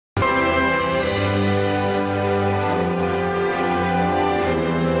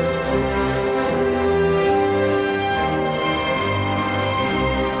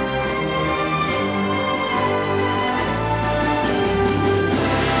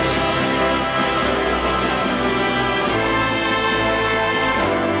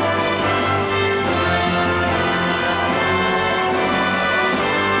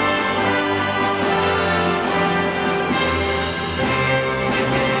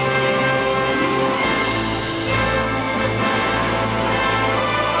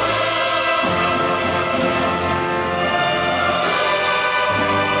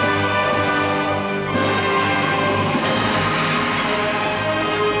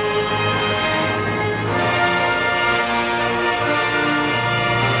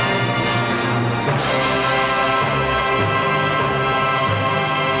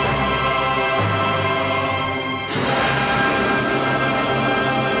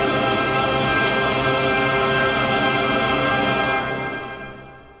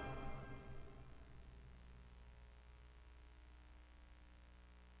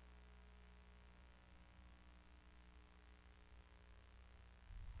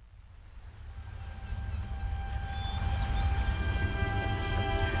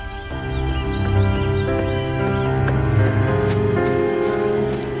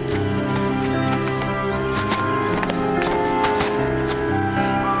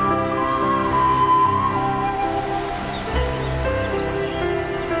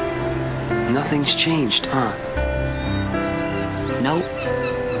Nothing's changed, huh? Nope.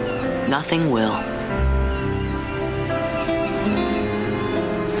 Nothing will.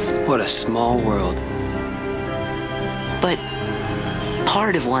 What a small world. But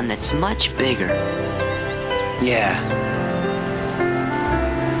part of one that's much bigger. Yeah.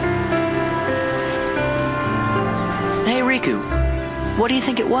 Hey, Riku. What do you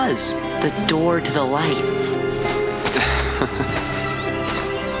think it was? The door to the light.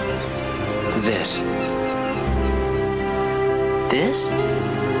 This. This?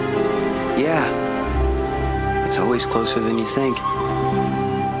 Yeah. It's always closer than you think.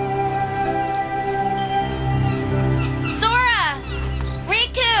 Sora!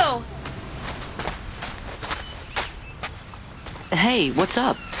 Riku! Hey, what's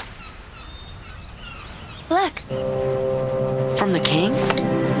up? Look, From the king?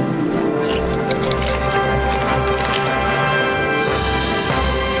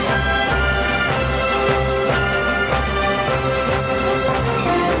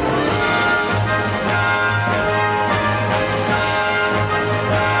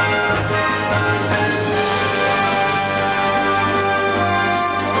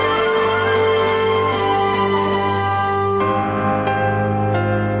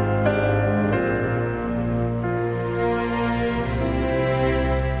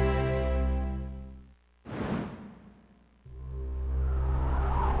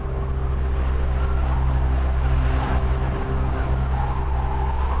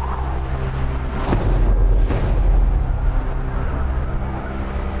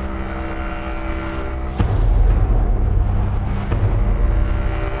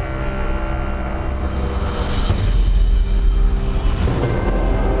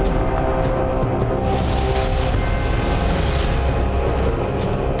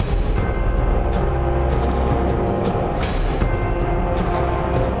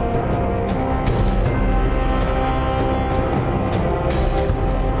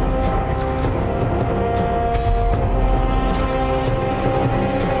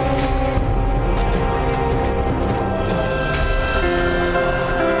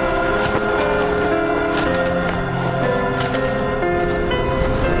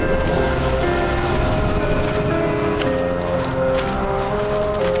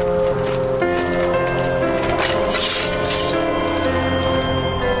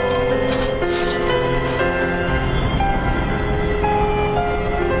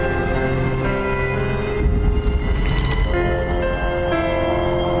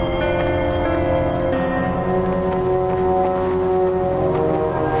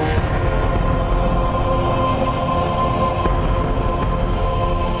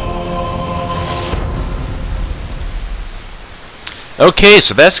 Okay,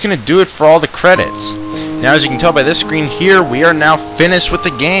 so that's going to do it for all the credits. Now, as you can tell by this screen here, we are now finished with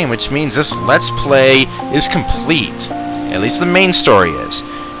the game, which means this Let's Play is complete. At least the main story is.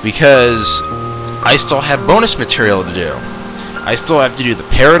 Because I still have bonus material to do. I still have to do the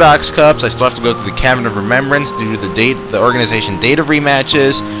Paradox Cups, I still have to go to the Cabin of Remembrance to do the Organization Data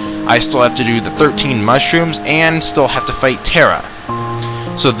rematches, I still have to do the 13 Mushrooms, and still have to fight Terra.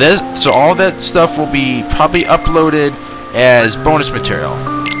 So all that stuff will be probably uploaded as bonus material.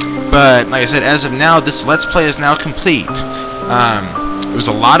 But like I said, as of now, this Let's Play is now complete. It was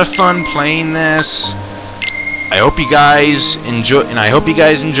a lot of fun playing this. I hope you guys enjoyed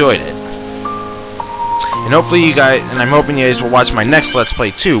it. And hopefully I'm hoping you guys will watch my next Let's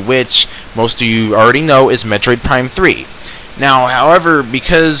Play too, which most of you already know is Metroid Prime 3. Now, however,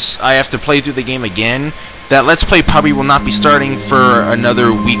 because I have to play through the game again, that Let's Play probably will not be starting for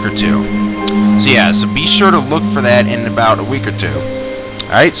another week or two. So yeah, so be sure to look for that in about a week or two.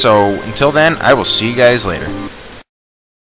 Alright, so until then, I will see you guys later.